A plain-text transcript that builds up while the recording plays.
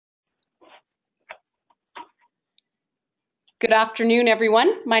Good afternoon,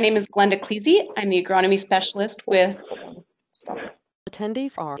 everyone. My name is Glenda Cleasy. I'm the agronomy specialist with.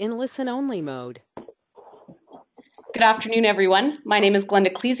 Attendees are in listen-only mode. Good afternoon, everyone. My name is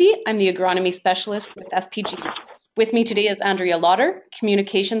Glenda Cleasy. I'm the agronomy specialist with SPG. With me today is Andrea Lauder,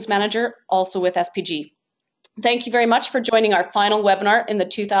 communications manager, also with SPG. Thank you very much for joining our final webinar in the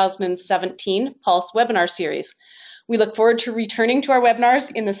 2017 Pulse webinar series. We look forward to returning to our webinars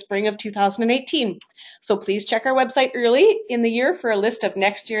in the spring of 2018. So please check our website early in the year for a list of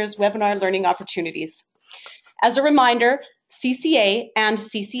next year's webinar learning opportunities. As a reminder, CCA and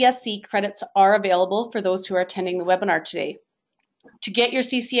CCSC credits are available for those who are attending the webinar today. To get your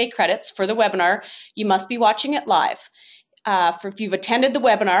CCA credits for the webinar, you must be watching it live. If you've attended the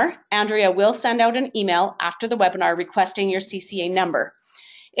webinar, Andrea will send out an email after the webinar requesting your CCA number.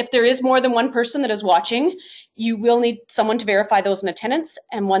 If there is more than one person that is watching, you will need someone to verify those in attendance,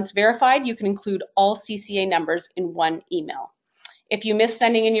 and once verified, you can include all CCA numbers in one email. If you miss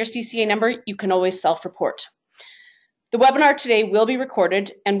sending in your CCA number, you can always self-report. The webinar today will be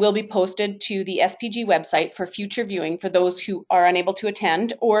recorded and will be posted to the SPG website for future viewing for those who are unable to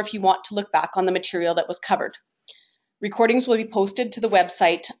attend, or if you want to look back on the material that was covered. Recordings will be posted to the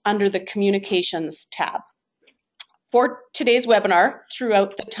website under the Communications tab. For today's webinar,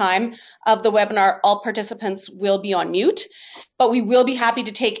 throughout the time of the webinar, all participants will be on mute, but we will be happy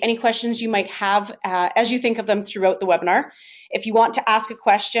to take any questions you might have as you think of them throughout the webinar. If you want to ask a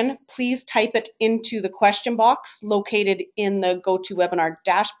question, please type it into the question box located in the GoToWebinar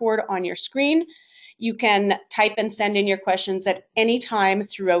dashboard on your screen. You can type and send in your questions at any time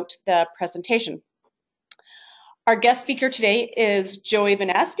throughout the presentation. Our guest speaker today is Joey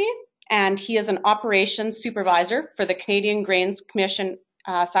Vanesti, and he is an operations supervisor for the Canadian Grains Commission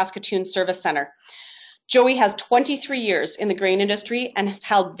Saskatchewan Service Centre. Joey has 23 years in the grain industry and has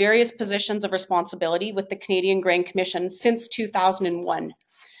held various positions of responsibility with the Canadian Grain Commission since 2001.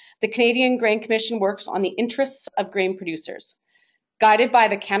 The Canadian Grain Commission works on the interests of grain producers. Guided by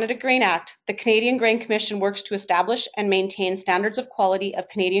the Canada Grain Act, the Canadian Grain Commission works to establish and maintain standards of quality of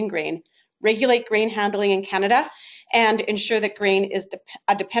Canadian grain, regulate grain handling in Canada, and ensure that grain is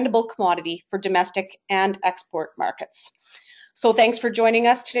a dependable commodity for domestic and export markets. So thanks for joining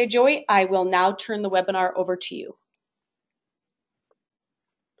us today, Joey. I will now turn the webinar over to you.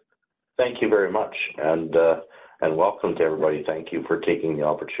 Thank you very much, and welcome to everybody. Thank you for taking the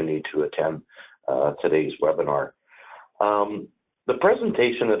opportunity to attend today's webinar. The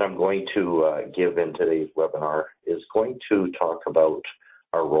presentation that I'm going to give in today's webinar is going to talk about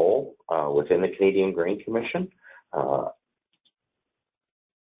our role within the Canadian Grain Commission.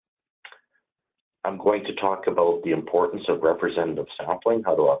 I'm going to talk about the importance of representative sampling,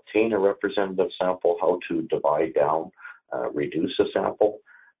 how to obtain a representative sample, how to divide down, reduce a sample.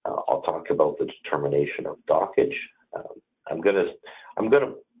 I'll talk about the determination of dockage. I'm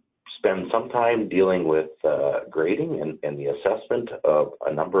gonna spend some time dealing with grading and the assessment of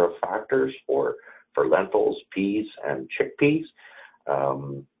a number of factors for lentils, peas, and chickpeas.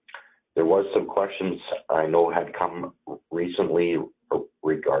 There was some questions I know had come recently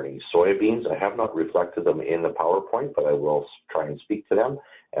regarding soybeans. I have not reflected them in the PowerPoint, but I will try and speak to them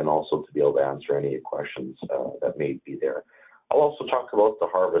and also to be able to answer any questions that may be there. I'll also talk about the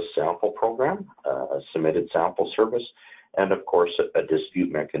Harvest Sample Program, a submitted sample service, and of course a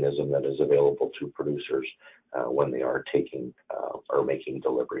dispute mechanism that is available to producers when they are taking or making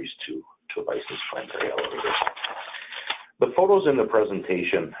deliveries to licensed primary elevators. The photos in the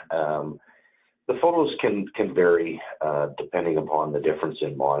presentation, the photos can vary depending upon the difference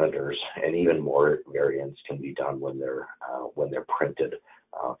in monitors, and even more variance can be done when they're printed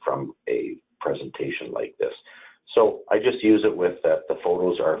from a presentation like this. So I just use it with that the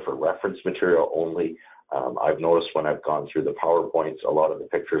photos are for reference material only. I've noticed when I've gone through the PowerPoints, a lot of the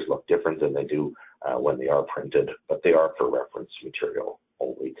pictures look different than they do when they are printed, but they are for reference material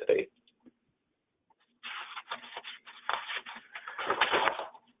only today.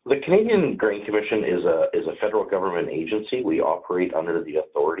 The Canadian Grain Commission is a federal government agency. We operate under the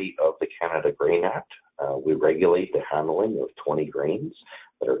authority of the Canada Grain Act. We regulate the handling of 20 grains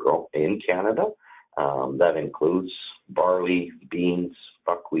that are grown in Canada. That includes barley, beans,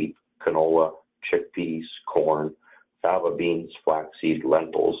 buckwheat, canola, chickpeas, corn, faba beans, flaxseed,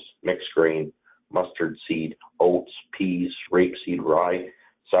 lentils, mixed grain, mustard seed, oats, peas, rapeseed, rye,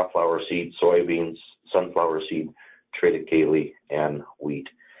 safflower seed, soybeans, sunflower seed, triticale, and wheat.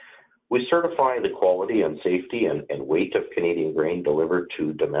 We certify the quality and safety and weight of Canadian grain delivered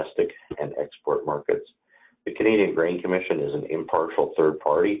to domestic and export markets. The Canadian Grain Commission is an impartial third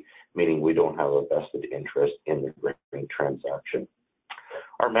party, meaning we don't have a vested interest in the grain transaction.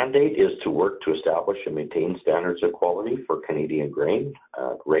 Our mandate is to work to establish and maintain standards of quality for Canadian grain,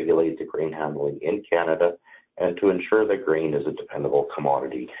 regulate the grain handling in Canada, and to ensure that grain is a dependable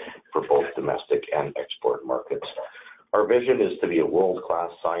commodity for both domestic and export markets. Our vision is to be a world-class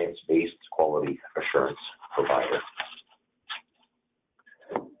science-based quality assurance provider.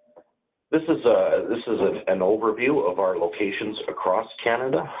 This is an overview of our locations across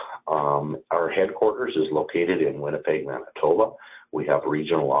Canada. Our headquarters is located in Winnipeg, Manitoba. We have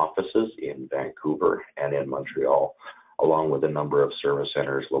regional offices in Vancouver and in Montreal, along with a number of service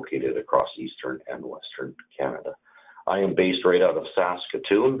centers located across Eastern and Western Canada. I am based right out of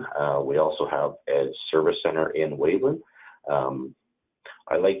Saskatchewan. We also have a service center in Wayland.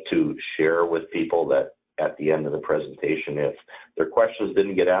 I like to share with people that at the end of the presentation, if their questions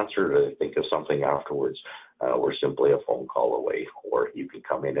didn't get answered or they think of something afterwards, we're simply a phone call away, or you can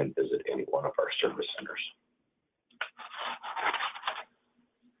come in and visit any one of our service centers.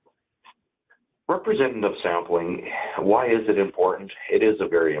 Representative sampling, why is it important? It is a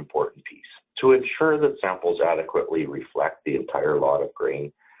very important piece. To ensure that samples adequately reflect the entire lot of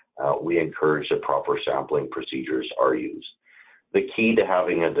grain, we encourage that proper sampling procedures are used. The key to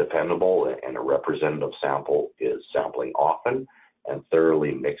having a dependable and a representative sample is sampling often and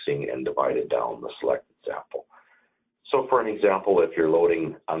thoroughly mixing and dividing down the selected sample. So for an example, if you're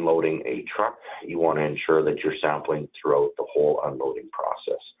unloading a truck, you want to ensure that you're sampling throughout the whole unloading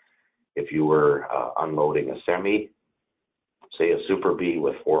process. If you were unloading a semi, say a Super B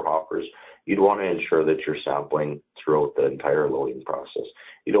with 4 hoppers, you'd want to ensure that you're sampling throughout the entire loading process.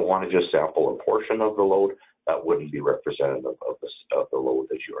 You don't want to just sample a portion of the load. That wouldn't be representative of the load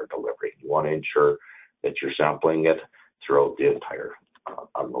that you are delivering. You want to ensure that you're sampling it throughout the entire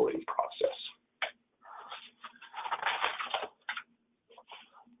unloading process.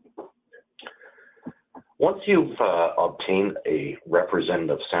 Once you've obtained a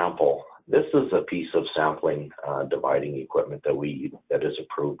representative sample, this is a piece of sampling dividing equipment that is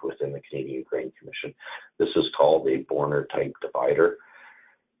approved within the Canadian Grain Commission. This is called a Borner type divider.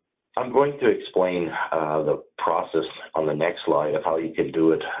 I'm going to explain the process on the next slide of how you can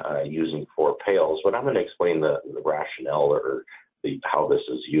do it using 4 pails, but I'm going to explain the rationale or how this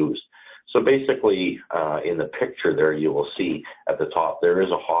is used. So basically, in the picture there, you will see at the top there is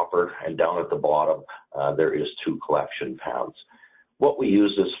a hopper, and down at the bottom there is 2 collection pans. What we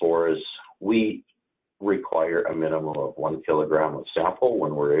use this for is we require a minimum of 1 kilogram of sample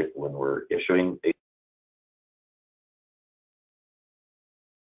when we're issuing a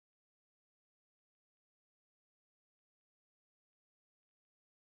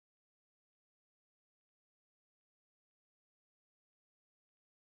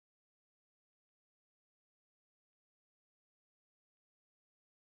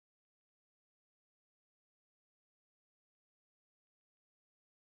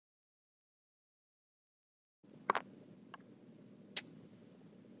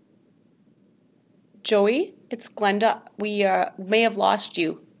Joey, it's Glenda. We may have lost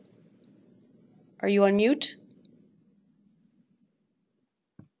you. Are you on mute?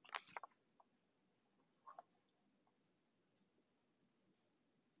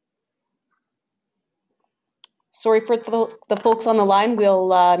 Sorry for the folks on the line.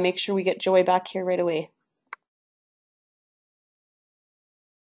 We'll make sure we get Joey back here right away.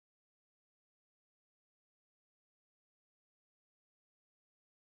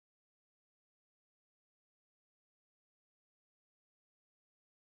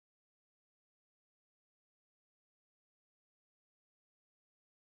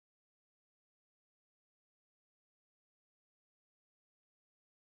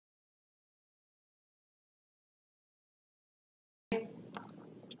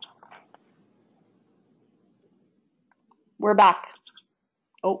 We're back.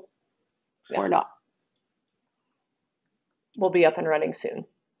 Oh, yeah. We're not. We'll be up and running soon.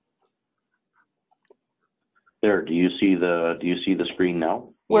 There, do you see the screen now?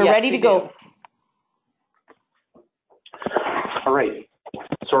 We're Yes, ready to we go. do. All right,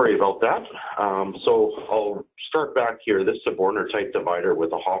 sorry about that. So I'll start back here. This is a Borner type divider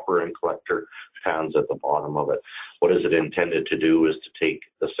with a hopper and collector pans at the bottom of it. What is it intended to do is to take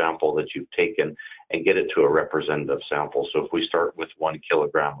the sample that you've taken and get it to a representative sample. So if we start with 1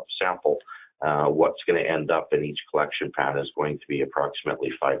 kilogram of sample, what's going to end up in each collection pan is going to be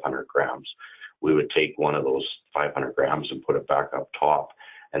approximately 500 grams. We would take one of those 500 grams and put it back up top,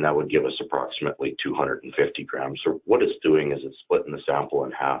 and that would give us approximately 250 grams. So what it's doing is it's splitting the sample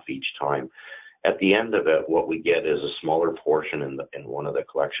in half each time. At the end of it, what we get is a smaller portion in one of the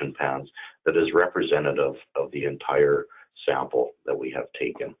collection pans that is representative of the entire sample that we have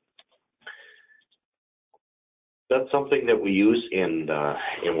taken. That's something that we use in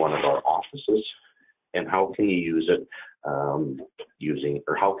one of our offices. And how can you use it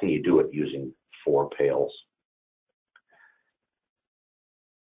how can you do it using 4 pails?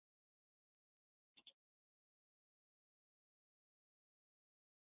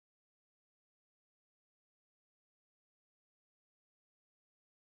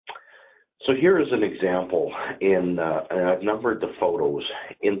 So here is an example and I've numbered the photos.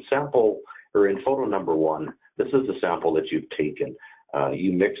 In photo number 1, this is the sample that you've taken.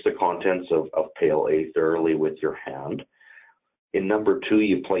 You mix the contents of pail A thoroughly with your hand. In number 2,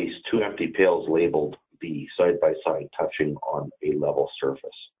 you place 2 empty pails labeled B side by side, touching on a level surface.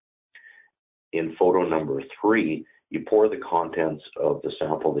 In photo number 3, you pour the contents of the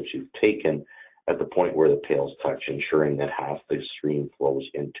sample that you've taken at the point where the pails touch, ensuring that half the stream flows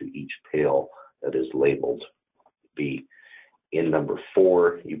into each pail that is labeled B. In number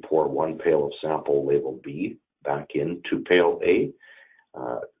 4, you pour 1 pail of sample labeled B back into pail A.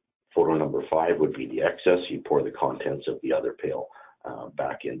 Photo number 5 would be the excess. You pour the contents of the other pail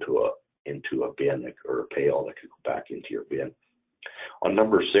back into a bin or a pail that could go back into your bin. On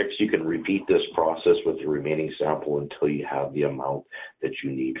number 6, you can repeat this process with the remaining sample until you have the amount that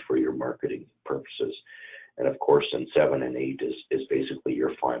you need for your marketing purposes. And of course, in 7 and 8 is basically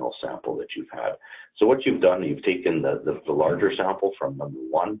your final sample that you've had. So what you've done, you've taken the larger sample from number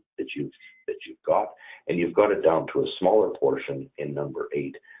 1 that you've got, and you've got it down to a smaller portion in number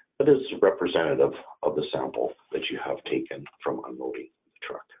 8 that is representative of the sample that you have taken from unloading the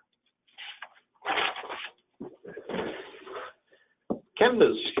truck.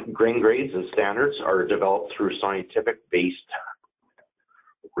 Canada's grain grades and standards are developed through scientific-based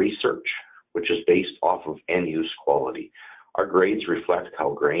research, which is based off of end-use quality. Our grades reflect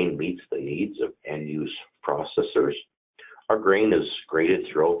how grain meets the needs of end-use processors. Our grain is graded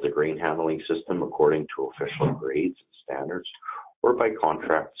throughout the grain handling system according to official grades and standards or by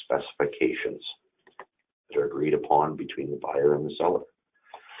contract specifications that are agreed upon between the buyer and the seller.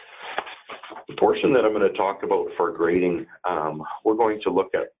 The portion that I'm going to talk about for grading, we're going to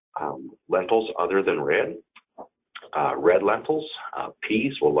look at lentils other than red lentils,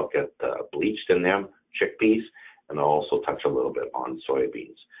 peas, we'll look at bleached in them, chickpeas, and I'll also touch a little bit on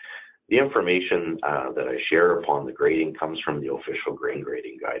soybeans. The information that I share upon the grading comes from the official grain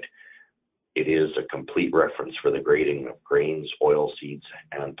grading guide. It is a complete reference for the grading of grains, oilseeds,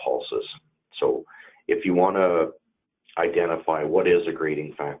 and pulses. So if you want to identify what is a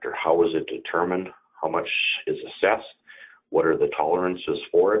grading factor, how is it determined, how much is assessed, what are the tolerances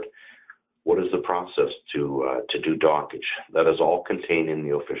for it, what is the process to do dockage, that is all contained in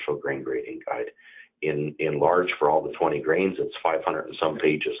the official grain grading guide. In large, for all the 20 grains, it's 500 and some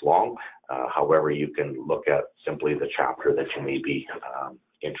pages long. However, you can look at simply the chapter that you may be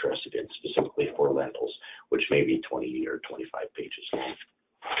interested in, specifically for lentils, which may be 20 or 25 pages long.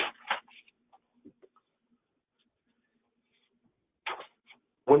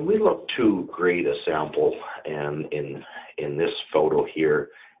 When we look to grade a sample, and in this photo here,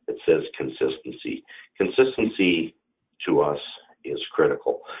 it says consistency. Consistency to us is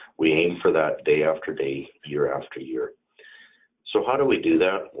critical. We aim for that day after day, year after year. So how do we do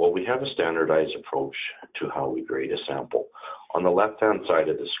that? Well, we have a standardized approach to how we grade a sample. On the left-hand side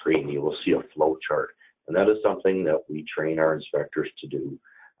of the screen, you will see a flow chart, and that is something that we train our inspectors to do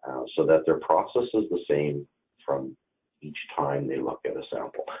so that their process is the same from each time they look at a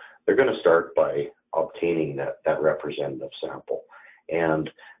sample. They're going to start by obtaining that representative sample. And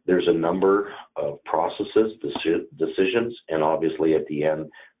there's a number of processes, decisions, and obviously at the end,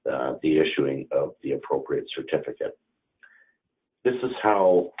 the issuing of the appropriate certificate. This is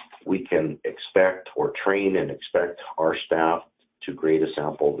how we can expect or train and expect our staff to grade a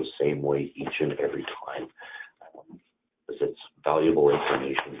sample the same way each and every time, as it's valuable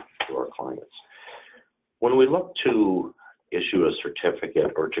information to our clients. When we look to issue a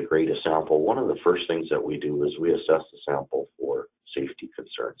certificate or to grade a sample, one of the first things that we do is we assess the sample for safety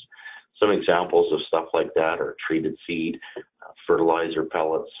concerns. Some examples of stuff like that are treated seed, fertilizer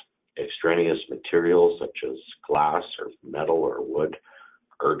pellets, extraneous materials such as glass or metal or wood,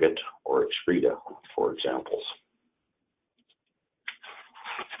 ergot or excreta, for examples.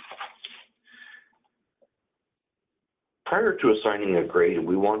 Prior to assigning a grade,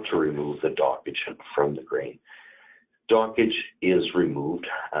 we want to remove the dockage from the grain. Dockage is removed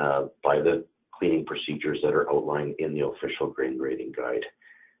by the cleaning procedures that are outlined in the official grain grading guide.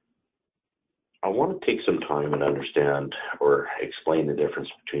 I want to take some time and understand or explain the difference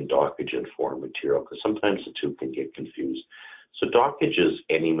between dockage and foreign material, because sometimes the two can get confused. So dockage is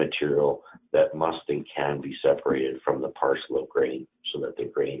any material that must and can be separated from the parcel of grain so that the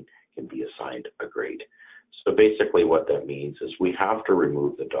grain can be assigned a grade. So basically what that means is we have to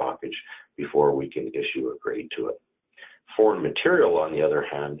remove the dockage before we can issue a grade to it. Foreign material, on the other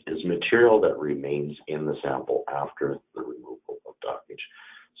hand, is material that remains in the sample after the removal of dockage.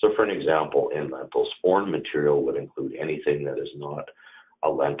 So for an example, in lentils, foreign material would include anything that is not a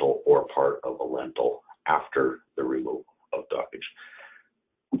lentil or part of a lentil after the removal of dockage.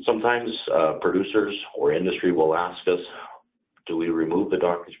 Sometimes producers or industry will ask us, do we remove the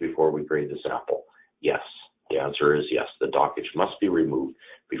dockage before we grade the sample? Yes. The answer is yes. The dockage must be removed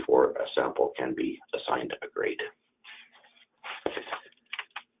before a sample can be assigned a grade.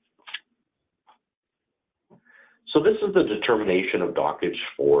 So this is the determination of dockage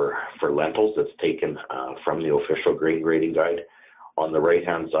for lentils that's taken from the official grain grading guide. On the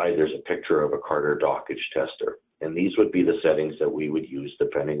right-hand side, there's a picture of a Carter dockage tester. And these would be the settings that we would use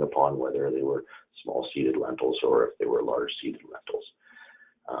depending upon whether they were small-seeded lentils or if they were large-seeded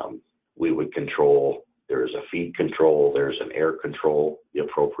lentils. We would control, there's a feed control, there's an air control, the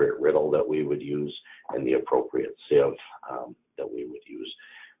appropriate riddle that we would use, and the appropriate sieve that we would use.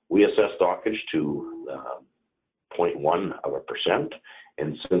 We assess dockage to 0.1%,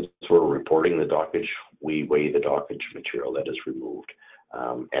 and since we're reporting the dockage, we weigh the dockage material that is removed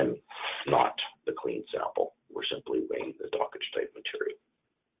and not the clean sample. We're simply weighing the dockage type material.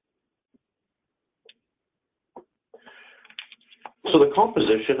 So the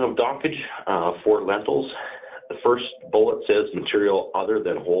composition of dockage for lentils, the first bullet says material other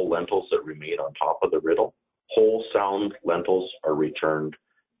than whole lentils that remain on top of the riddle. Whole sound lentils are returned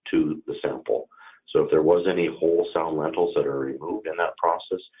to the sample. So if there was any whole sound lentils that are removed in that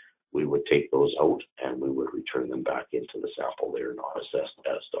process, we would take those out and we would return them back into the sample. They are not assessed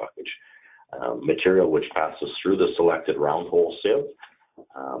as dockage. Material which passes through the selected round hole sieve,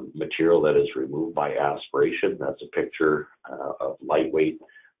 material that is removed by aspiration. That's a picture of lightweight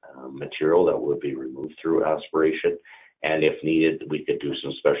material that would be removed through aspiration. And if needed, we could do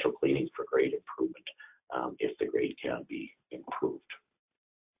some special cleaning for grade improvement if the grade can be improved.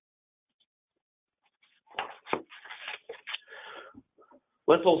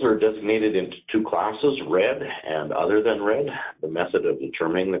 Lentils are designated into two classes, red and other than red. The method of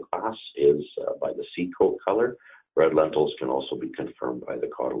determining the class is by the seed coat color. Red lentils can also be confirmed by the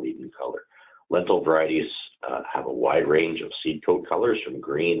cotyledon color. Lentil varieties have a wide range of seed coat colors from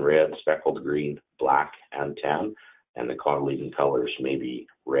green, red, speckled green, black, and tan, and the cotyledon colors may be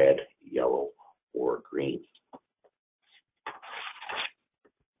red, yellow, or green.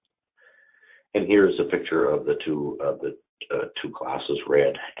 And here's a picture of the two classes,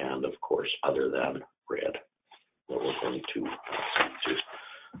 red and of course other than red, that we're going to see.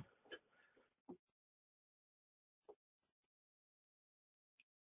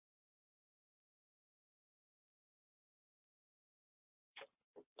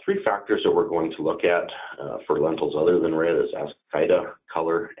 Three factors that we're going to look at for lentils other than red is ascochyta,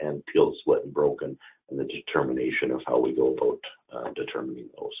 color, and peeled, split, and broken, and the determination of how we go about determining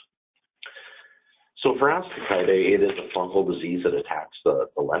those. So for ascochyta, it is a fungal disease that attacks the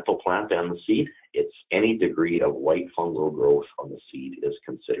lentil plant and the seed. It's any degree of white fungal growth on the seed is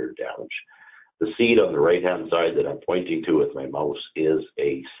considered damage. The seed on the right-hand side that I'm pointing to with my mouse is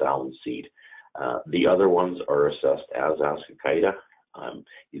a sound seed. The other ones are assessed as ascochyta.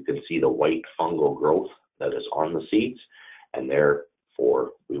 You can see the white fungal growth that is on the seeds, and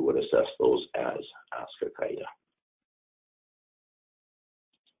therefore we would assess those as ascochyta.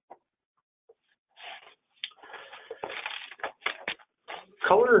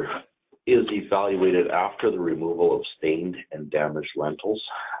 Color is evaluated after the removal of stained and damaged lentils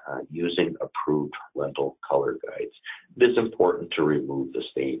using approved lentil color guides. It is important to remove the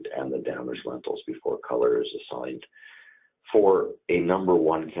stained and the damaged lentils before color is assigned. For a number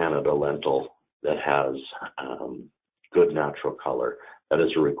 1 Canada lentil that has good natural color, that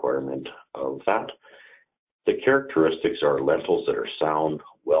is a requirement of that. The characteristics are lentils that are sound,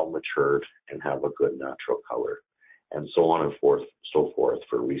 well matured, and have a good natural color, and so on and so forth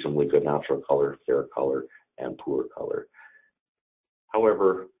for reasonably good natural color, fair color, and poor color.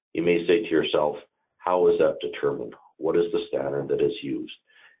 However, you may say to yourself, how is that determined? What is the standard that is used?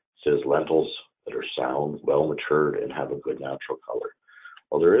 It says lentils that are sound, well matured, and have a good natural color.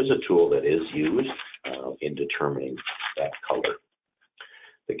 Well, there is a tool that is used in determining that color.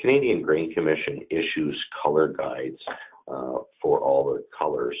 The Canadian Grain Commission issues color guides for all the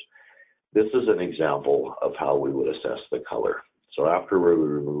colors. This is an example of how we would assess the color. So after we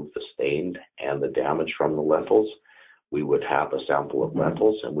remove the stained and the damage from the lentils, we would have a sample of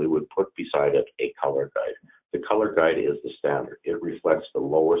lentils and we would put beside it a color guide. The color guide is the standard. It reflects the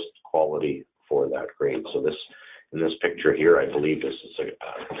lowest quality for that grade. So this, in this picture here, I believe this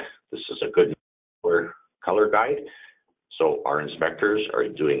is a good color. color guide. So our inspectors are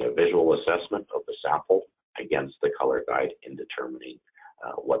doing a visual assessment of the sample against the color guide in determining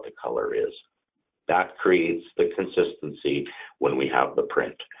what the color is. That creates the consistency when we have the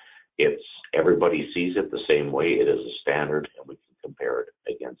print. Everybody sees it the same way. It is a standard, and we can compare it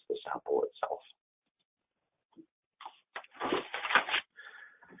against the sample itself.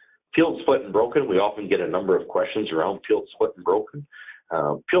 Peeled, split, and broken. We often get a number of questions around peeled, split, and broken.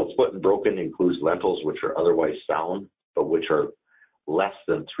 Peeled, split, and broken includes lentils which are otherwise sound, but which are less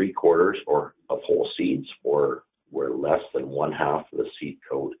than 3/4 or of whole seeds, or where less than 1/2 of the seed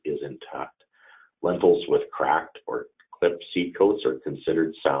coat is intact. Lentils with cracked or clipped seed coats are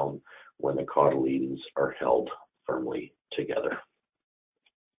considered sound when the cotyledons are held firmly together.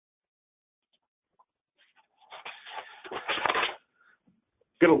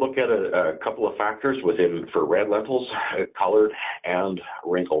 Going to look at a couple of factors for red lentils, colored and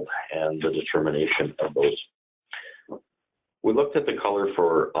wrinkled, and the determination of those. We looked at the color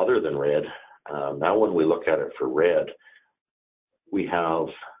for other than red. Now when we look at it for red, we have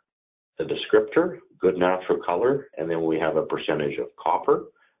the descriptor, good natural color, and then we have a percentage of copper.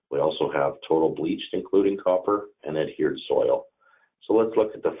 We also have total bleached, including copper, and adhered soil. So let's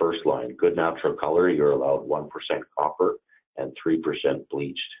look at the first line. Good natural color, you're allowed 1% copper and 3%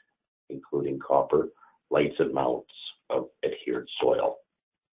 bleached, including copper, lights amounts of adhered soil.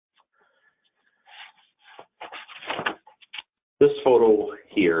 This photo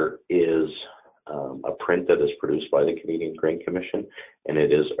here is a print that is produced by the Canadian Grain Commission, and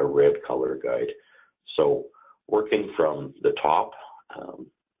it is a red color guide. So working from the top,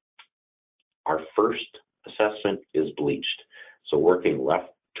 our first assessment is bleached. So working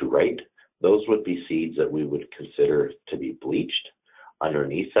left to right, those would be seeds that we would consider to be bleached.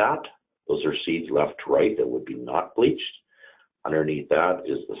 Underneath that, those are seeds left to right that would be not bleached. Underneath that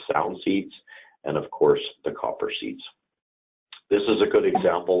is the sound seeds, and of course, the copper seeds. This is a good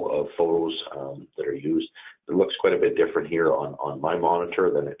example of photos that are used. It looks quite a bit different here on my monitor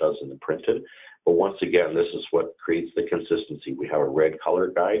than it does in the printed. But once again, this is what creates the consistency. We have a red color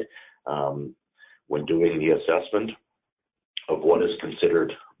guide when doing the assessment of what is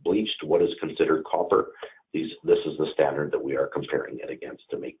considered bleached, what is considered copper. This is the standard that we are comparing it against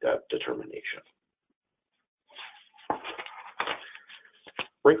to make that determination.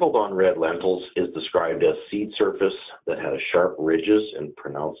 Wrinkled on red lentils is described as seed surface that has sharp ridges and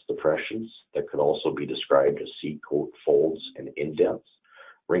pronounced depressions that could also be described as seed coat folds and indents.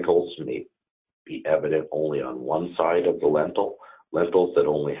 Wrinkles may be evident only on one side of the lentil. Lentils that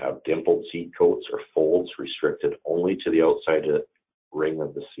only have dimpled seed coats or folds restricted only to the outside ring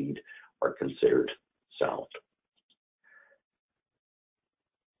of the seed are considered sound.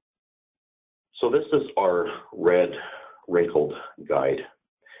 So this is our red wrinkled guide.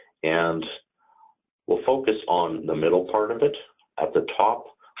 And we'll focus on the middle part of it. At the top,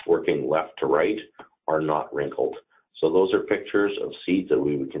 working left to right, are not wrinkled. So those are pictures of seeds that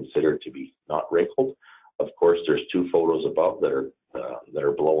we would consider to be not wrinkled. Of course, there's two photos above that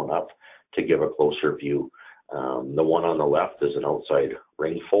are blown up to give a closer view. The one on the left is an outside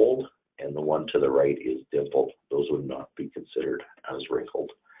ring fold, and the one to the right is dimpled. Those would not be considered as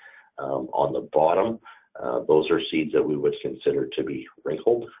wrinkled. On the bottom, those are seeds that we would consider to be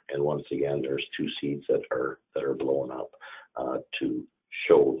wrinkled, and once again, there's two seeds that are blown up to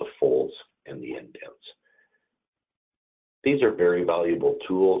show the folds and the indents. These are very valuable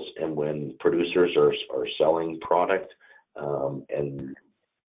tools, and when producers are selling product and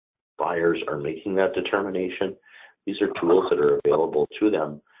buyers are making that determination, these are tools that are available to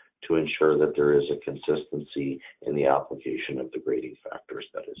them to ensure that there is a consistency in the application of the grading factors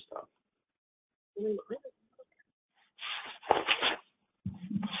that is done.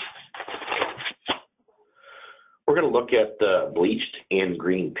 We're going to look at bleached and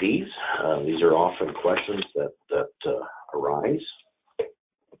green peas. These are often questions that arise.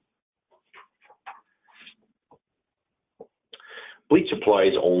 Bleach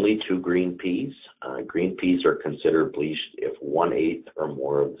applies only to green peas. Green peas are considered bleached if 1/8 or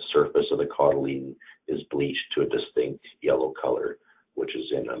more of the surface of the cotyledon is bleached to a distinct yellow color, which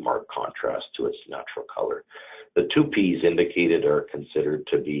is in a marked contrast to its natural color. The two peas indicated are considered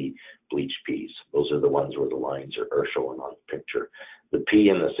to be bleached peas. Those are the ones where the lines are shown on the picture. The pea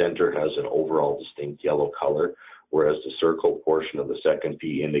in the center has an overall distinct yellow color, whereas the circle portion of the second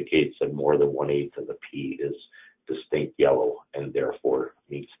pea indicates that more than 1/8 of the pea is distinct yellow and therefore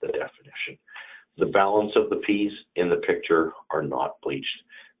meets the definition. The balance of the peas in the picture are not bleached.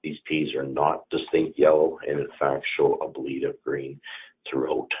 These peas are not distinct yellow and in fact show a bleed of green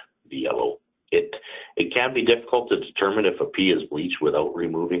throughout the yellow. It can be difficult to determine if a pea is bleached without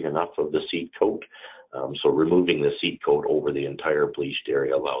removing enough of the seed coat. So removing the seed coat over the entire bleached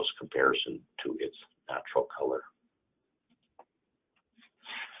area allows comparison to its natural color.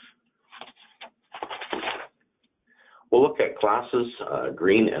 We'll look at classes,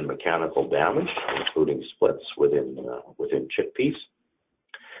 green and mechanical damage, including splits within chickpeas.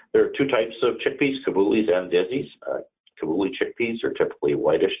 There are two types of chickpeas, caboolies and desies. Caboolie chickpeas are typically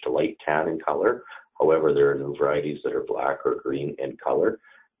whitish to light tan in color. However, there are new varieties that are black or green in color.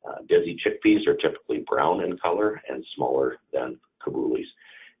 Desi chickpeas are typically brown in color and smaller than caboolies.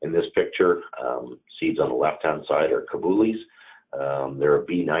 In this picture, seeds on the left-hand side are caboolies. There are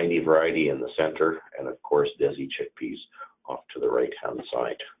B90 variety in the center, and of course, desi chickpeas off to the right-hand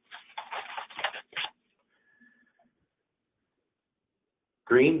side.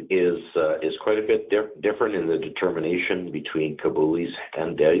 Green is quite a bit different in the determination between caboolies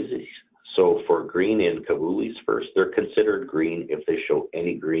and desis. So for green in caboolies first, they're considered green if they show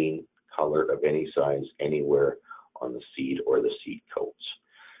any green color of any size anywhere on the seed or the seed coats.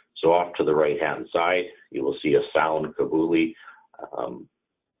 So off to the right-hand side, you will see a sound caboolie.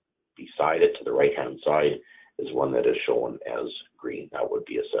 Beside it to the right-hand side is one that is shown as green. That would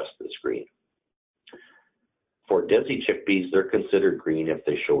be assessed as green. For desi chickpeas, they're considered green if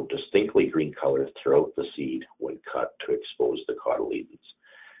they show distinctly green color throughout the seed when cut to expose the cotyledons.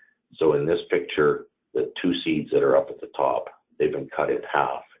 So in this picture, the two seeds that are up at the top, they've been cut in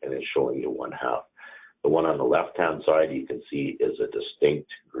half and it's showing you one half. The one on the left-hand side you can see is a distinct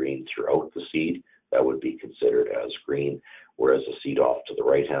green throughout the seed. That would be considered as green, whereas the seed off to the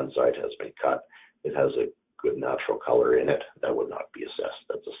right-hand side has been cut. It has a good natural color in it. That would not be assessed.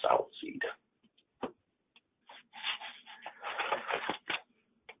 That's a sound seed.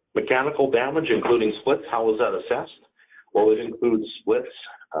 Mechanical damage, including splits, how is that assessed? Well, it includes splits,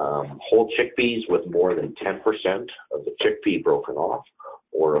 whole chickpeas with more than 10% of the chickpea broken off,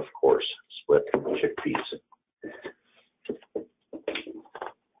 or of course, split chickpeas.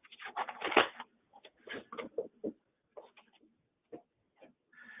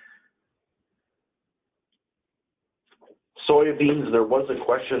 Soybeans, there was a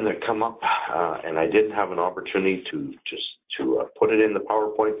question that come up, and I didn't have an opportunity to put it in the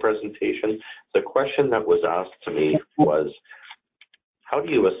PowerPoint presentation. The question that was asked to me was, how do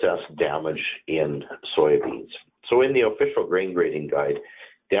you assess damage in soybeans? So in the official grain grading guide,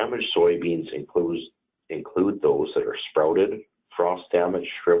 damaged soybeans include those that are sprouted, frost damaged,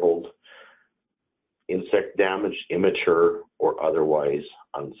 shriveled, insect damaged, immature, or otherwise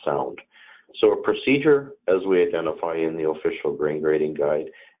unsound. So a procedure, as we identify in the official grain grading guide,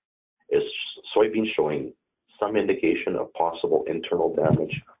 is soybeans showing some indication of possible internal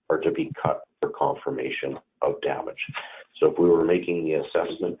damage are to be cut for confirmation of damage. So if we were making the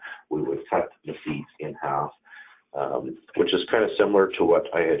assessment, we would cut the seeds in half, which is kind of similar to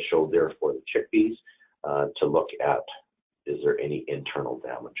what I had showed there for the chickpeas, to look at is there any internal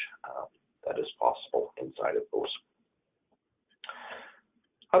damage that is possible inside of those.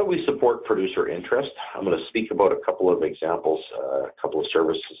 How do we support producer interest? I'm going to speak about a couple of examples, a couple of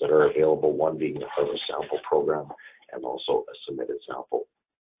services that are available, one being the harvest sample program and also a submitted sample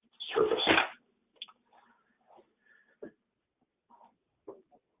service.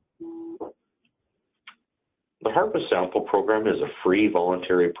 The harvest sample program is a free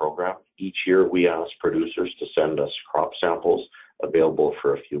voluntary program. Each year we ask producers to send us crop samples available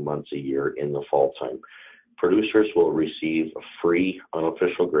for a few months a year in the fall time. Producers will receive a free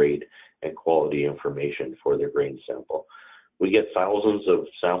unofficial grade and quality information for their grain sample. We get thousands of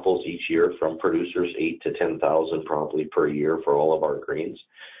samples each year from producers, 8,000 to 10,000 probably per year for all of our grains.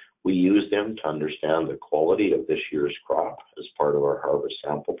 We use them to understand the quality of this year's crop as part of our harvest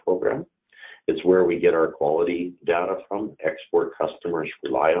sample program. It's where we get our quality data from. Export customers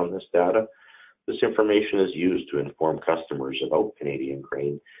rely on this data. This information is used to inform customers about Canadian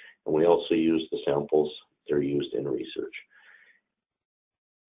grain, and we also use the samples that are used in research.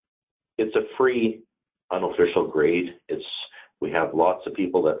 It's a free unofficial grade. We have lots of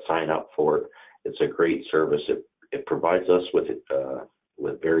people that sign up for it. It's a great service. It provides us with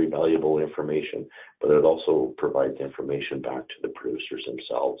very valuable information, but it also provides information back to the producers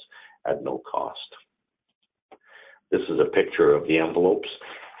themselves at no cost. This is a picture of the envelopes.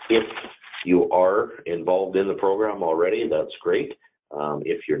 If you are involved in the program already, that's great.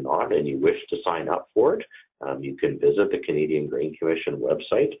 If you're not and you wish to sign up for it, you can visit the Canadian Grain Commission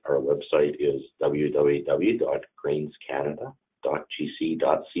website. Our website is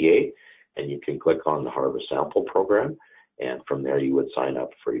www.grainscanada.gc.ca, and you can click on the Harvest Sample Program, and from there you would sign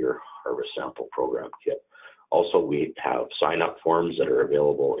up for your Harvest Sample Program kit. Also, we have sign-up forms that are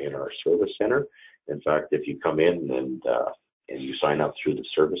available in our service center. In fact, if you come in and you sign up through the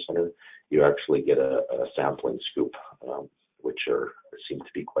service center, you actually get a sampling scoop, which seem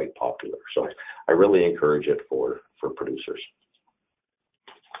to be quite popular. So I really encourage it for producers.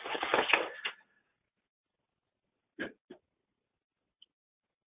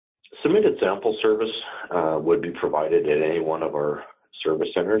 Submitted sample service would be provided at any one of our service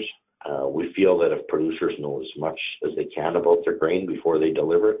centers. We feel that if producers know as much as they can about their grain before they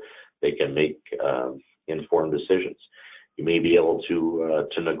deliver, they can make informed decisions. You may be able to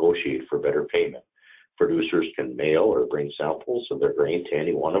negotiate for better payment. Producers can mail or bring samples of their grain to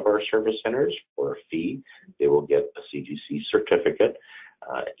any one of our service centers for a fee. They will get a CGC certificate.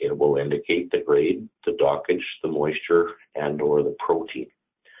 It will indicate the grade, the dockage, the moisture, and or the protein.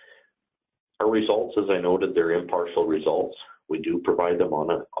 Our results, as I noted, they're impartial results. We do provide them on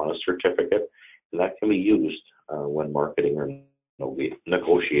a certificate, and that can be used when marketing or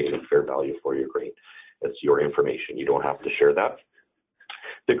negotiating a fair value for your grain. It's your information. You don't have to share that.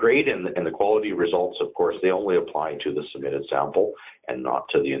 The grade and the quality results, of course, they only apply to the submitted sample and not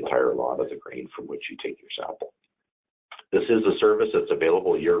to the entire lot of the grain from which you take your sample. This is a service that's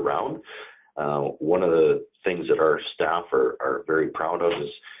available year-round. One of the things that our staff are very proud of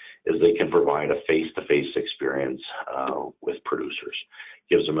is they can provide a face-to-face experience with producers.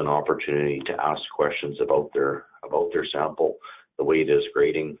 Gives them an opportunity to ask questions about their sample, the way it is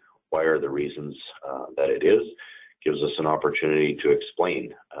grading, why are the reasons that it is. Gives us an opportunity to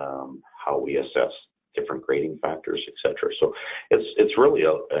explain how we assess different grading factors, etc. So it's really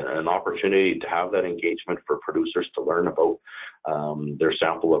an opportunity to have that engagement for producers to learn about their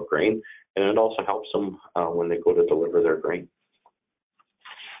sample of grain, and it also helps them when they go to deliver their grain.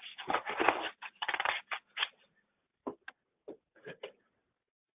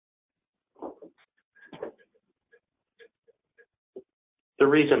 The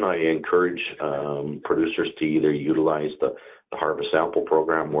reason I encourage producers to either utilize the harvest sample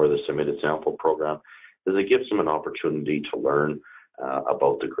program or the submitted sample program is it gives them an opportunity to learn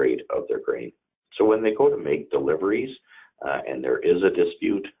about the grade of their grain. So when they go to make deliveries and there is a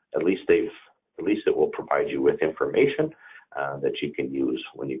dispute, at least it will provide you with information that you can use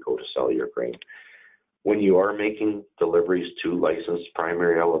when you go to sell your grain. When you are making deliveries to licensed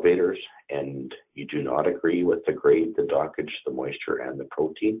primary elevators and you do not agree with the grade, the dockage, the moisture, and the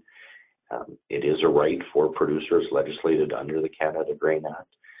protein, it is a right for producers legislated under the Canada Grain Act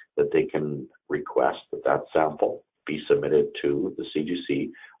that they can request that sample be submitted to the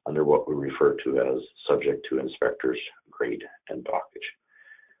CGC under what we refer to as subject to inspectors grade and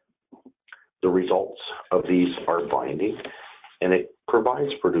dockage. The results of these are binding, and it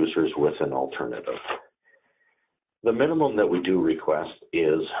provides producers with an alternative. The minimum that we do request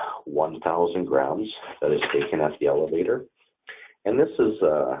is 1,000 grams that is taken at the elevator. And this is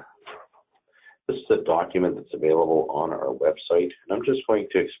a document that's available on our website. And I'm just going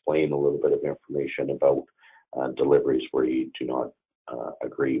to explain a little bit of information about deliveries where you do not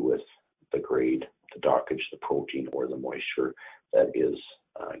agree with the grade, the dockage, the protein, or the moisture that is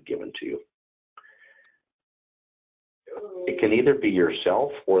given to you. It can either be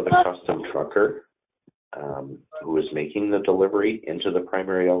yourself or the custom trucker who is making the delivery into the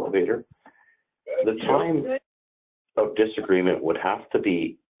primary elevator. The time of disagreement would have to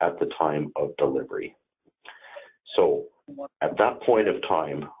be at the time of delivery. So at that point of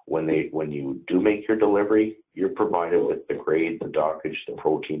time, when you do make your delivery, you're provided with the grade, the dockage, the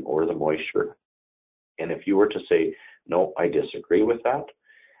protein, or the moisture. And if you were to say, no, I disagree with that,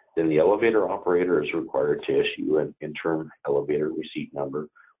 then the elevator operator is required to issue an interim elevator receipt number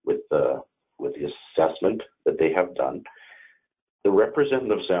with the assessment that they have done. The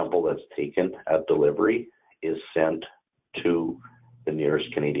representative sample that's taken at delivery is sent to the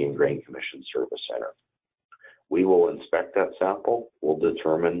nearest Canadian Grain Commission Service Center. We will inspect that sample, we'll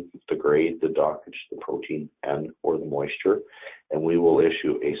determine the grade, the dockage, the protein, and or the moisture, and we will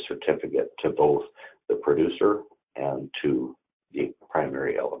issue a certificate to both the producer and to the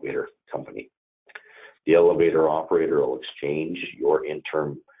primary elevator company. The elevator operator will exchange your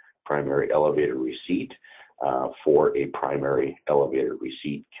interim primary elevator receipt for a primary elevator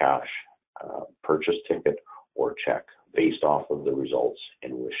receipt cash purchase ticket or check based off of the results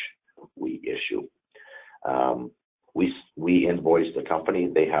in which we issue. We invoice the company.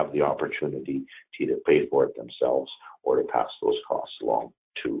 They have the opportunity to either pay for it themselves or to pass those costs along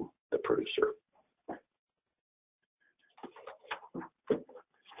to the producer.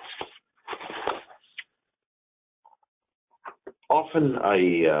 Often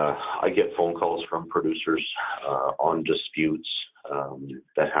I get phone calls from producers on disputes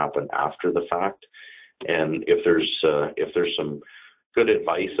that happen after the fact, and if there's some good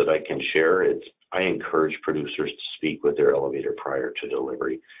advice that I can share, I encourage producers to speak with their elevator prior to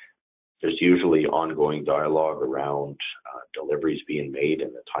delivery. There's usually ongoing dialogue around deliveries being made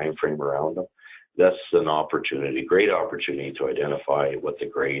and the time frame around them. That's an opportunity, great opportunity to identify what the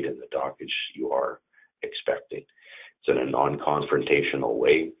grade and the dockage you are expecting. It's in a non-confrontational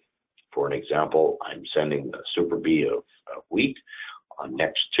way. For an example, I'm sending a Super B of wheat on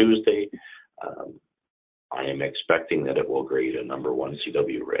next Tuesday. I am expecting that it will grade a number 1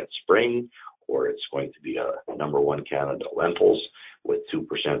 CW Red Spring, or it's going to be a number 1 Canada Lentils with 2%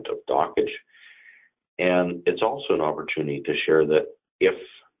 of dockage. And it's also an opportunity to share that if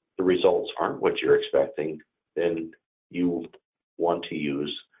the results aren't what you're expecting, then you want to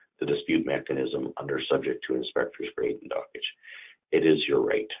use the dispute mechanism under subject to inspector's grade and dockage. It is your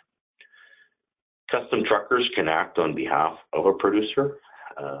right. Custom truckers can act on behalf of a producer.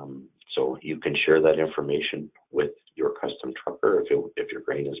 So you can share that information with your custom trucker if your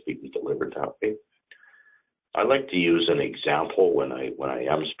grain is being delivered that way. I like to use an example when I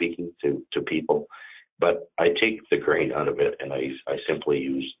am speaking to people, but I take the grain out of it and I simply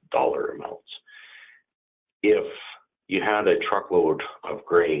use dollar amounts. If you had a truckload of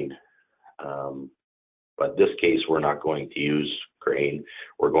grain, but this case we're not going to use grain,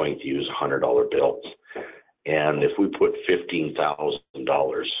 we're going to use $100 bills. And if we put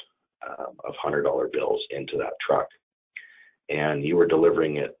 $15,000 of $100 bills into that truck, and you were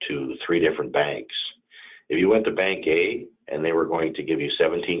delivering it to 3 different banks, if you went to Bank A and they were going to give you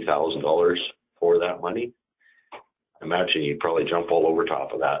 $17,000 for that money, imagine you'd probably jump all over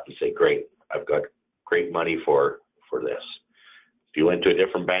top of that and say, great, I've got great money for this. If you went to a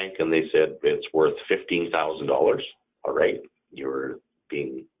different bank and they said it's worth $15,000, all right, you're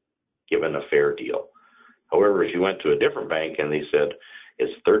being given a fair deal. However, if you went to a different bank and they said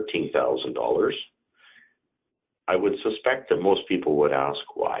it's $13,000, I would suspect that most people would ask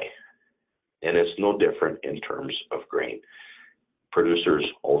why. And it's no different in terms of grain. Producers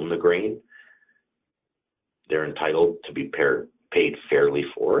own the grain. They're entitled to be paid fairly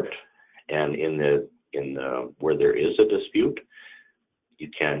for it. And where there is a dispute, you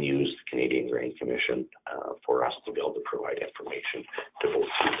can use the Canadian Grain Commission for us to be able to provide information to both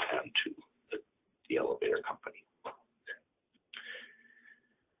you and to the elevator company.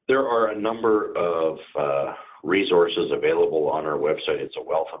 There are a number of resources available on our website. It's a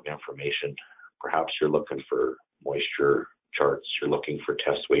wealth of information. Perhaps you're looking for moisture charts, you're looking for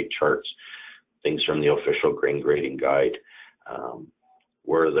test weight charts, things from the official grain grading guide,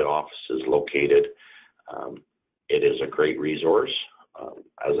 where the office is located. It is a great resource.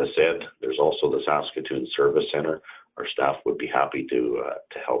 As I said, there's also the Saskatoon Service Center. Our staff would be happy to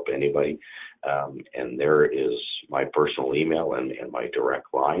help anybody. And there is my personal email and my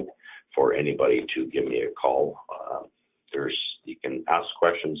direct line for anybody to give me a call. You can ask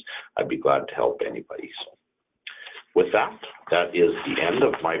questions. I'd be glad to help anybody. So with that is the end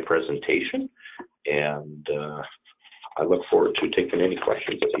of my presentation. And I look forward to taking any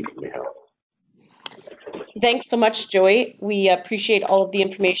questions that you may have. Thanks so much, Joey. We appreciate all of the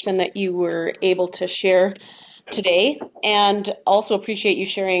information that you were able to share today, and also appreciate you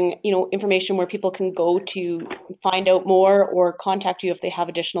sharing, information where people can go to find out more or contact you if they have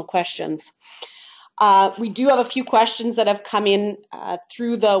additional questions. We do have a few questions that have come in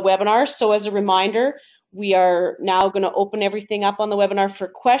through the webinar. So as a reminder, we are now going to open everything up on the webinar for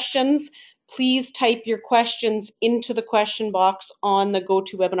questions. Please type your questions into the question box on the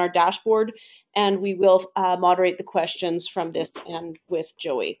GoToWebinar dashboard, and we will moderate the questions from this end with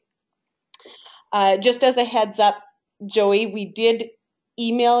Joey. Just as a heads up, Joey, we did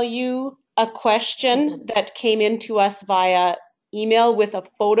email you a question that came in to us via email with a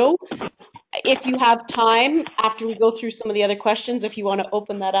photo. If you have time, after we go through some of the other questions, if you want to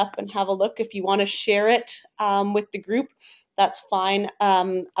open that up and have a look, if you want to share it with the group, that's fine.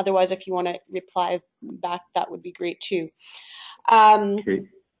 Otherwise, if you want to reply back, that would be great too. Great.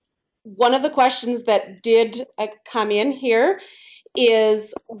 One of the questions that did come in here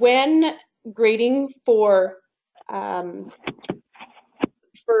is, when grading for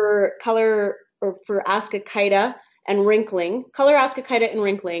color, or for ascochyta and wrinkling, color ascochyta and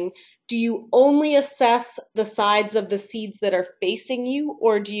wrinkling, do you only assess the sides of the seeds that are facing you,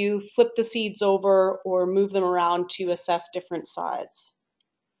 or do you flip the seeds over or move them around to assess different sides?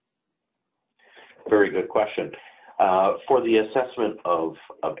 Very good question. For the assessment of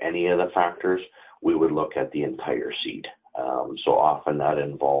any of the factors, we would look at the entire seed. So often that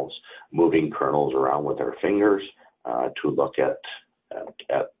involves moving kernels around with our fingers to look at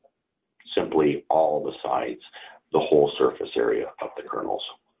simply all the sides, the whole surface area of the kernels.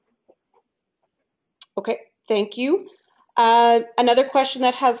 Okay, thank you. Another question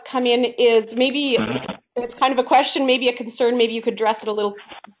that has come in is, maybe it's kind of a question, maybe a concern, maybe you could address it a little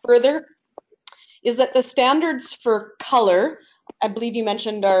further is that the standards for color, I believe you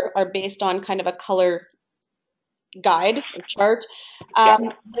mentioned, are based on kind of a color guide or chart.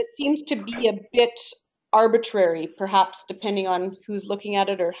 It seems to be a bit arbitrary, perhaps depending on who's looking at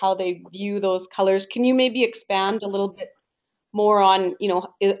it or how they view those colors. Can you maybe expand a little bit more on,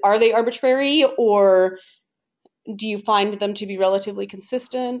 are they arbitrary, or do you find them to be relatively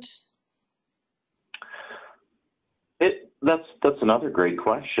consistent? That's another great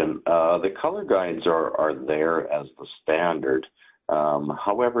question. The color guides are there as the standard.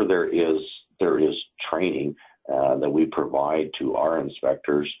 However, there is training that we provide to our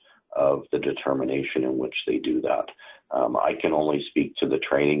inspectors of the determination in which they do that. I can only speak to the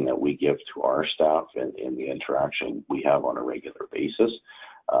training that we give to our staff and in the interaction we have on a regular basis.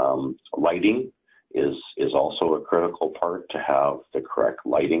 Lighting is also a critical part, to have the correct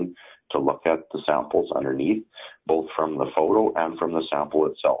lighting to look at the samples underneath, both from the photo and from the sample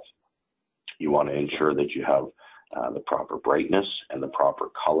itself. You want to ensure that you have the proper brightness and the proper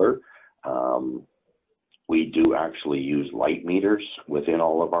color. We do actually use light meters within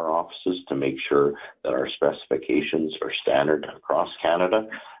all of our offices to make sure that our specifications are standard across Canada,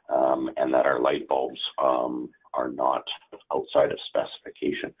 and that our light bulbs are not outside of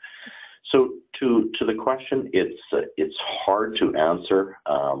specification. So to the question, it's hard to answer.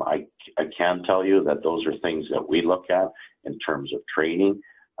 I can tell you that those are things that we look at in terms of training,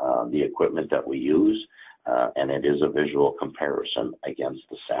 the equipment that we use, and it is a visual comparison against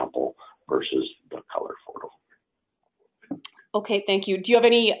the sample versus the color photo. Okay, thank you. Do you have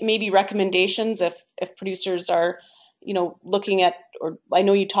any maybe recommendations if producers are, looking at, or I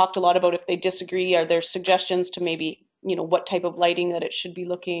know you talked a lot about if they disagree, are there suggestions to maybe, what type of lighting that it should be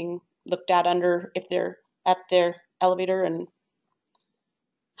looked at under if they're at their elevator and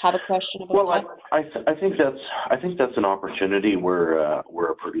have a question about that? I think that's an opportunity where a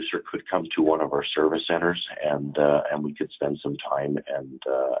producer could come to one of our service centers and we could spend some time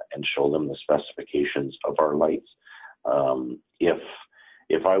and show them the specifications of our lights.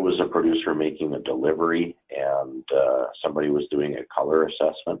 If I was a producer making a delivery and somebody was doing a color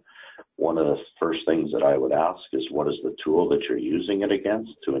assessment, one of the first things that I would ask is, what is the tool that you're using it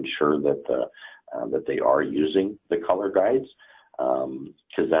against, to ensure that that they are using the color guides,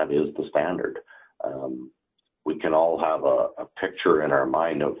 because that is the standard. We can all have a picture in our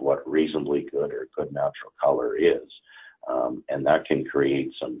mind of what reasonably good or good natural color is, and that can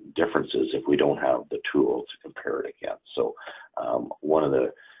create some differences if we don't have the tool to compare it against. So one of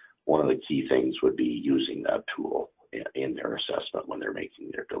the key things would be using that tool in their assessment when they're making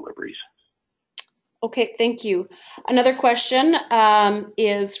their deliveries. Okay, thank you. Another question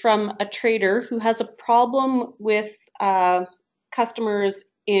is from a trader who has a problem with customers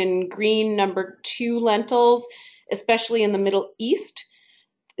in green number 2 lentils, especially in the Middle East.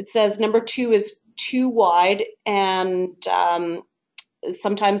 It says number 2 is too wide, and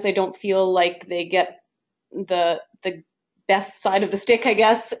sometimes they don't feel like they get the best side of the stick, I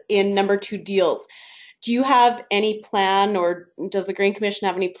guess, in number 2 deals. Do you have any plan, or does the Grain Commission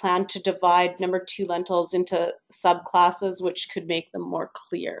have any plan to divide number 2 lentils into subclasses which could make them more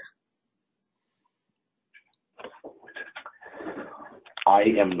clear? I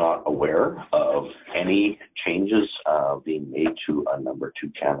am not aware of any changes being made to a number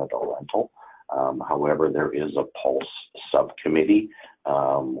 2 Canada lentil. However, there is a Pulse subcommittee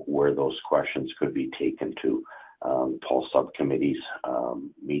where those questions could be taken to. Pulse subcommittees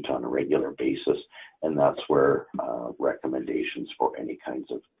meet on a regular basis, and that's where recommendations for any kinds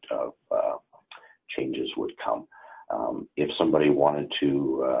of changes would come. If somebody wanted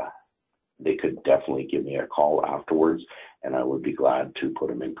to, they could definitely give me a call afterwards, and I would be glad to put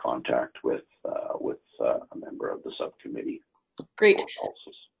them in contact with a member of the subcommittee. Great.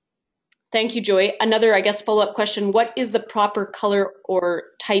 Thank you, Joy. Another, I guess, follow-up question. What is the proper color or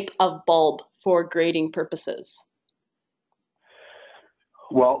type of bulb for grading purposes?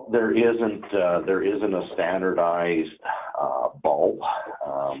 Well, there isn't a standardized bulb,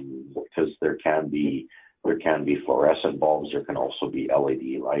 because there can be fluorescent bulbs. There can also be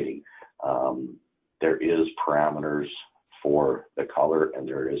LED lighting. There is parameters for the color, and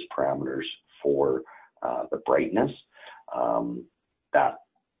there is parameters for the brightness. That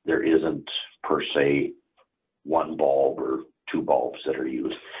there isn't per se one bulb or 2 bulbs that are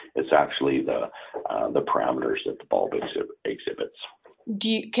used. It's actually the parameters that the bulb exhibits.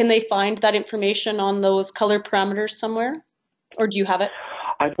 Can they find that information on those color parameters somewhere, or do you have it?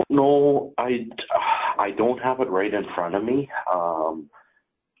 I don't know. I don't have it right in front of me.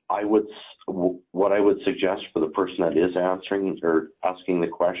 What I would suggest for the person that is answering or asking the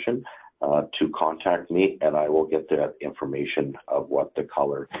question, to contact me, and I will get that information of what the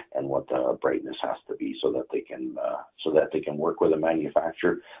color and what the brightness has to be, so that they can work with a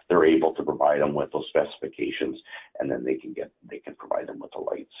manufacturer. They're able to provide them with those specifications, and then they can provide them with the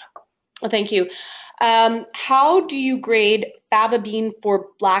lights. Thank you. How do you grade faba bean for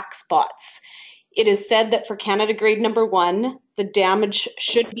black spots? It is said that for Canada grade number 1, the damage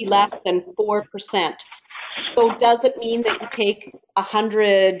should be less than 4%. So does it mean that you take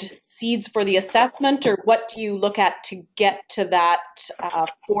 100 seeds for the assessment, or what do you look at to get to that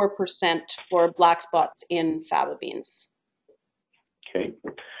 4% for black spots in faba beans? Okay.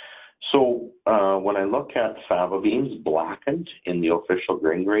 So when I look at faba beans blackened in the official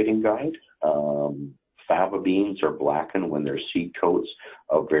grain grading guide, faba beans are blackened when their seed coats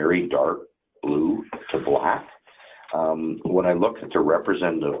a very dark blue to black. When I look at the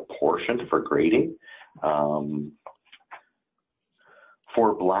representative portion for grading,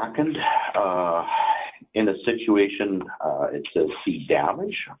 for blackened, in a situation, it says see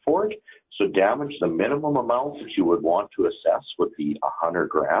damage for it. So damage, the minimum amount that you would want to assess would be 100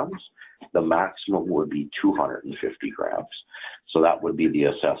 grams. The maximum would be 250 grams. So that would be the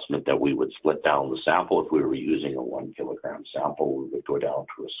assessment that we would split down the sample. If we were using a 1 kilogram sample, we would go down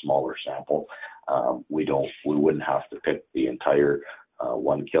to a smaller sample. We wouldn't have to pick the entire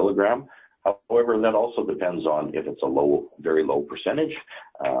 1 kilogram. However, that also depends on if it's a very low percentage.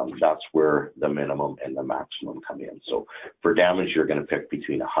 That's where the minimum and the maximum come in. So for damage, you're going to pick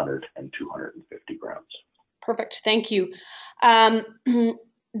between 100 and 250 grams. Perfect. Thank you.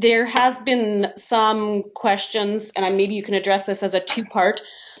 There has been some questions, and maybe you can address this as a two-part.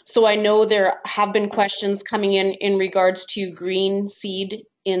 So I know there have been questions coming in regards to green seed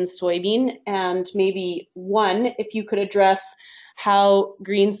in soybean, and maybe one, if you could address how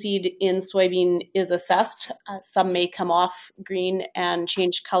green seed in soybean is assessed. Some may come off green and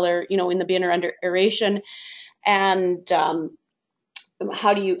change color, in the bin or under aeration. And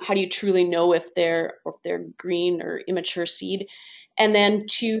how do you truly know if they're green or immature seed? And then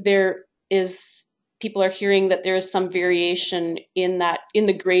two, people are hearing that there is some variation in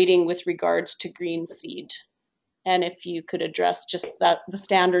the grading with regards to green seed. And if you could address just the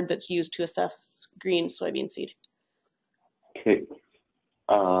standard that's used to assess green soybean seed. Okay.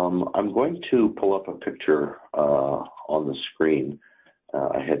 I'm going to pull up a picture on the screen.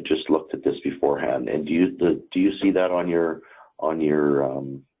 I had just looked at this beforehand, and do you see that on your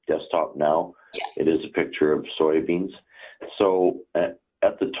desktop now? Yes. It is a picture of soybeans. So at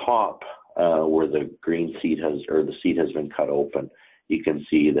the top, where the green seed the seed has been cut open, you can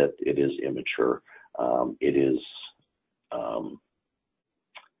see that it is immature. It is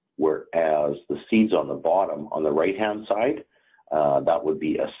whereas the seeds on the bottom, on the right-hand side, that would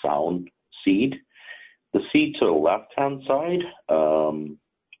be a sound seed. The seed to the left-hand side,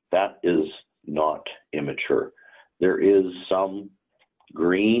 that is not immature. There is some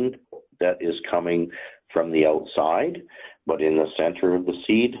green that is coming from the outside, but in the center of the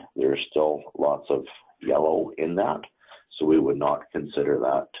seed, there's still lots of yellow in that. So we would not consider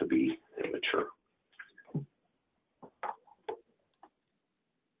that to be immature.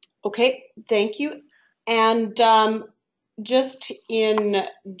 Okay, thank you. And just in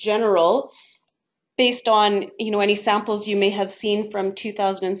general, based on any samples you may have seen from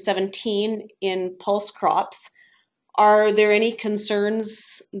 2017 in pulse crops, are there any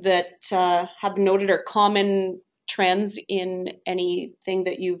concerns that have noted or common trends in anything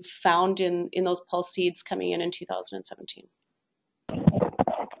that you've found in those pulse seeds coming in 2017?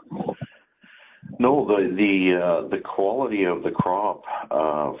 No, the quality of the crop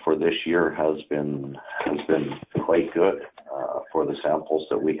for this year has been quite good for the samples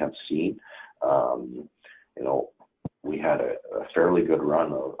that we have seen. We had a fairly good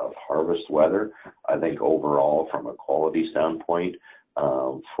run of harvest weather. I think overall, from a quality standpoint,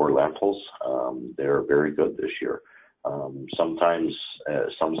 for lentils, they're very good this year. Sometimes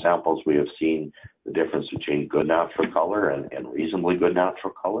some samples we have seen the difference between good natural color and reasonably good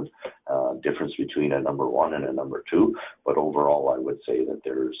natural color, difference between a number 1 and a number 2, but overall I would say that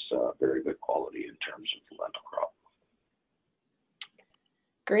there's very good quality in terms of the lentil crop.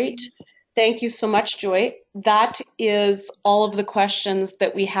 Great. Thank you so much, Joy. That is all of the questions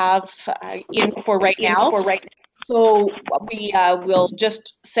that we have in for right now. So we will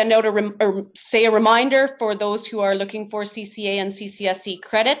just send out a reminder for those who are looking for CCA and CCSE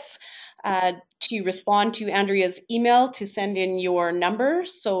credits to respond to Andrea's email to send in your number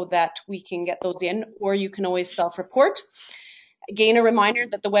so that we can get those in, or you can always self-report. Again, a reminder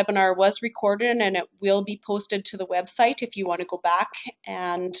that the webinar was recorded and it will be posted to the website if you want to go back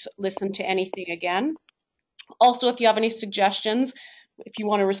and listen to anything again. Also, if you have any suggestions, if you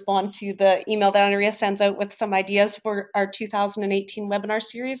want to respond to the email that Andrea sends out with some ideas for our 2018 webinar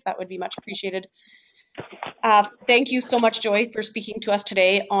series, that would be much appreciated. Thank you so much, Joy, for speaking to us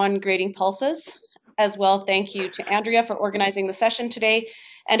today on grading pulses. As well, thank you to Andrea for organizing the session today,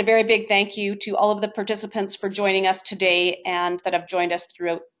 and a very big thank you to all of the participants for joining us today and that have joined us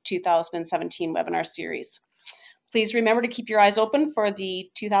throughout 2017 webinar series. Please remember to keep your eyes open for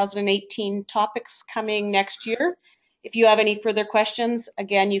the 2018 topics coming next year. If you have any further questions,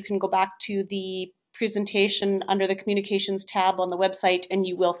 again, you can go back to the presentation under the communications tab on the website, and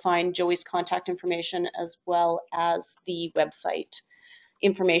you will find Joey's contact information as well as the website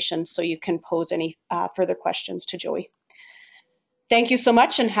information, so you can pose any further questions to Joey. Thank you so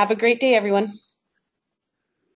much and have a great day, everyone.